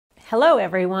Hello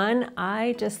everyone.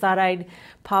 I just thought I'd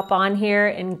pop on here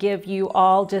and give you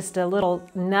all just a little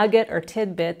nugget or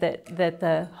tidbit that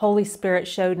the Holy Spirit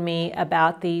showed me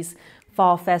about these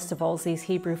fall festivals, these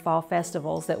Hebrew fall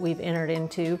festivals that we've entered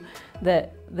into, the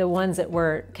ones that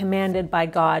were commanded by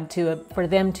God for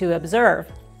them to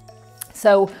observe.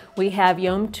 So we have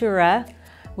Yom Teruah,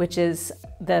 which is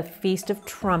the Feast of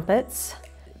Trumpets.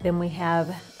 Then we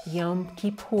have Yom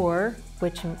Kippur,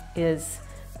 which is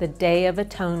the Day of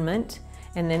Atonement.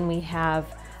 And then we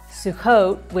have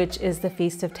Sukkot, which is the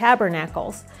Feast of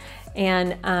Tabernacles.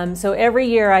 And so every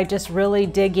year I just really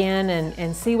dig in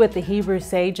and see what the Hebrew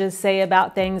sages say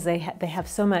about things. They have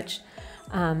so much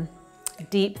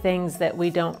deep things that we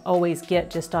don't always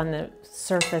get just on the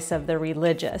surface of the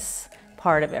religious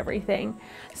part of everything.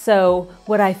 So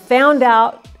what I found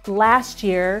out last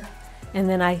year, and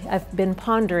then I've been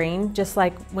pondering, just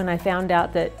like when I found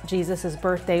out that Jesus'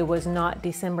 birthday was not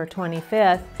December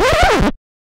 25th.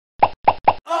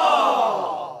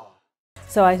 Oh!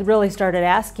 So I really started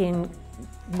asking,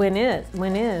 when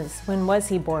was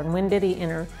he born? When did he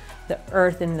enter the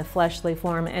earth in the fleshly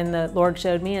form? And the Lord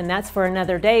showed me, and that's for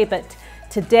another day. But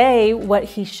today, what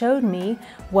he showed me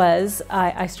was,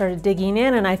 I started digging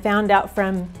in, and I found out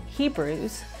from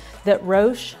Hebrews that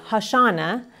Rosh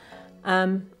Hashanah,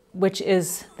 which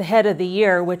is the head of the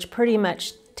year, which pretty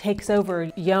much takes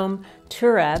over Yom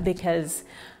Teruah, because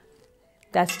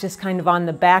that's just kind of on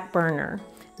the back burner.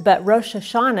 But Rosh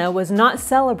Hashanah was not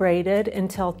celebrated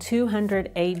until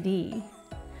 200 AD.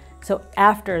 So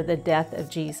after the death of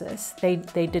Jesus. They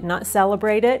did not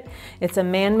celebrate it. It's a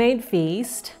man-made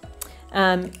feast.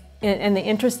 And the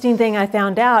interesting thing I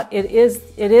found out, it is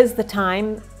the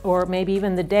time, or maybe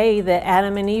even the day, that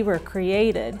Adam and Eve were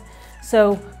created.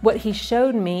 So what he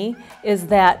showed me is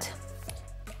that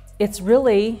it's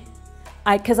really,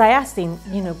 because I asked him,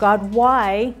 God,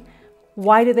 why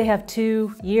do they have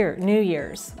New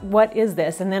Years? What is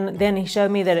this? And then he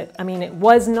showed me that it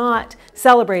was not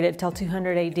celebrated till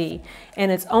 200 AD,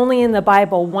 and it's only in the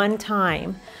Bible one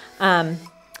time. And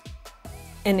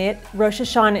Rosh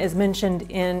Hashanah is mentioned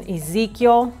in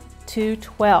Ezekiel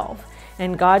 2:12,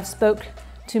 and God spoke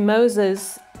to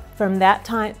Moses from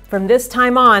this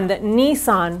time on, that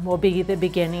Nisan will be the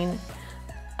beginning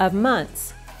of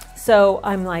months. So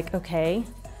I'm like, okay,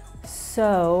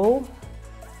 so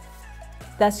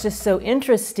that's just so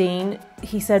interesting.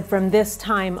 He said from this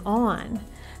time on.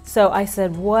 So I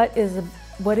said, what is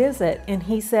it? And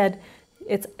he said,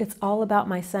 it's all about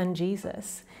my son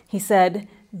Jesus. He said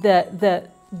the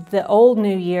old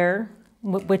New Year,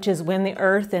 which is when the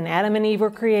earth and Adam and Eve were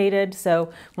created.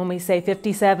 So when we say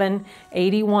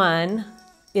 5781,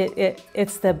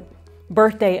 it's the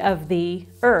birthday of the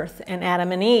earth and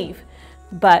Adam and Eve.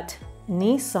 But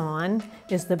Nisan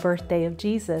is the birthday of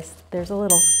Jesus. There's a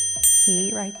little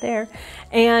key right there.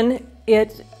 And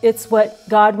it's what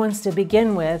God wants to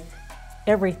begin with.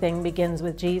 Everything begins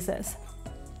with Jesus.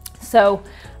 So,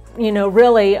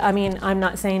 really, I'm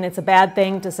not saying it's a bad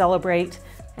thing to celebrate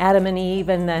Adam and Eve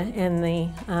and the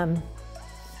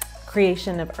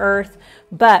creation of earth,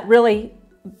 but really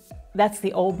that's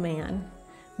the old man.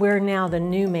 We're now the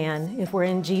new man. If we're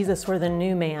in Jesus, we're the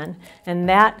new man. And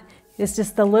that is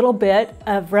just the little bit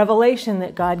of revelation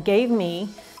that God gave me,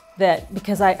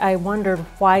 because I wondered,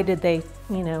 why did they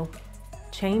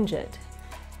change it?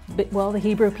 But, well, the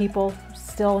Hebrew people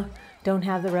still don't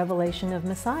have the revelation of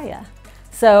Messiah.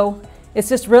 So it's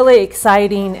just really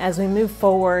exciting as we move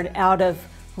forward out of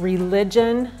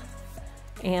religion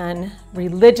and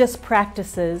religious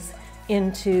practices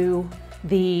into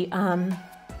the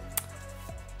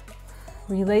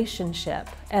relationship.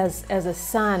 As a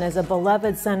son, as a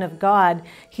beloved son of God,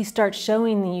 he starts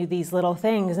showing you these little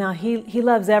things. Now, he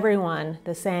loves everyone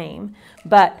the same,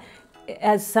 but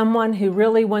as someone who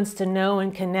really wants to know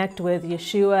and connect with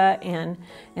Yeshua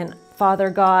and Father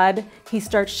God, he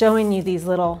starts showing you these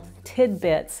little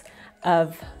tidbits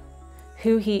of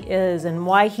who he is and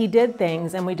why he did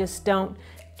things, and we just don't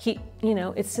keep,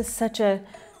 it's just such a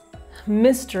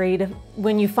mystery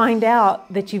when you find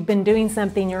out that you've been doing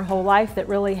something your whole life that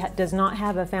really does not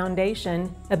have a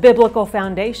foundation, a biblical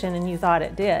foundation, and you thought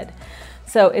it did.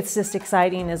 So it's just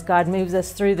exciting as God moves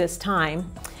us through this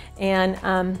time. And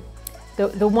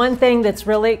the one thing that's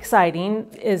really exciting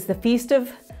is the Feast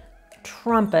of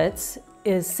Trumpets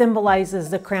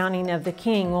symbolizes the crowning of the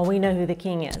king. Well, we know who the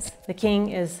king is. The king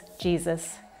is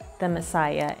Jesus, the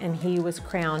Messiah, and he was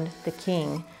crowned the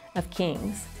King of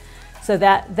Kings. So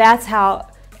that's how,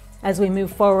 as we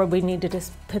move forward, we need to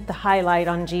just put the highlight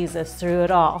on Jesus through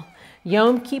it all.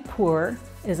 Yom Kippur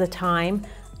is a time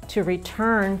to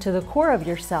return to the core of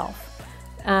yourself.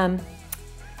 And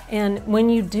when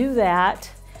you do that,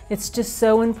 It's just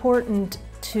so important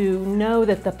to know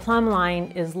that the plumb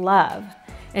line is love.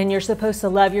 And you're supposed to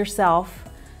love yourself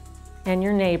and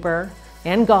your neighbor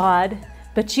and God,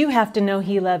 but you have to know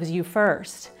He loves you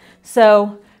first.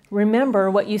 So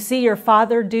remember, what you see your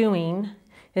Father doing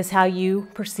is how you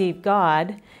perceive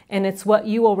God, and it's what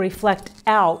you will reflect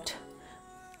out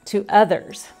to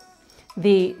others.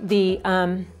 They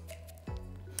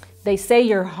say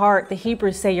your heart, the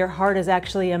Hebrews say your heart is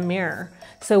actually a mirror.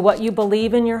 So what you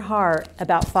believe in your heart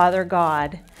about Father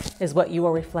God is what you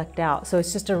will reflect out. So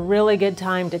it's just a really good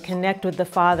time to connect with the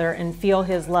Father and feel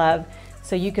His love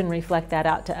so you can reflect that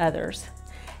out to others.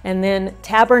 And then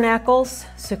Tabernacles,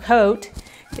 Sukkot,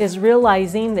 is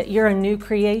realizing that you're a new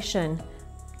creation.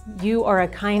 You are a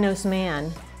kainos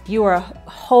man. You are a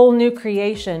whole new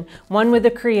creation, one with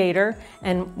the Creator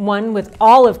and one with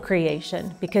all of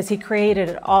creation, because He created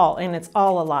it all and it's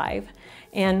all alive.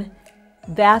 And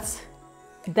that's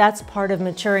part of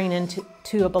maturing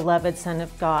into a beloved Son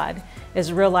of God,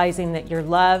 is realizing that you're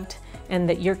loved and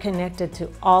that you're connected to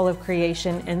all of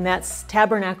creation. And that's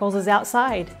Tabernacles is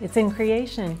outside. It's in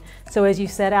creation. So as you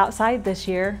set outside this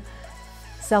year,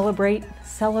 celebrate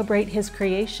His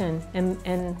creation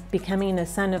and becoming a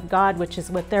son of God, which is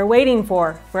what they're waiting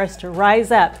for us to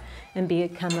rise up and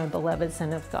become a beloved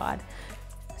Son of God.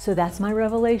 So that's my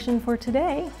revelation for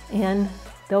today, and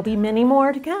there'll be many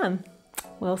more to come.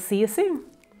 We'll see you soon.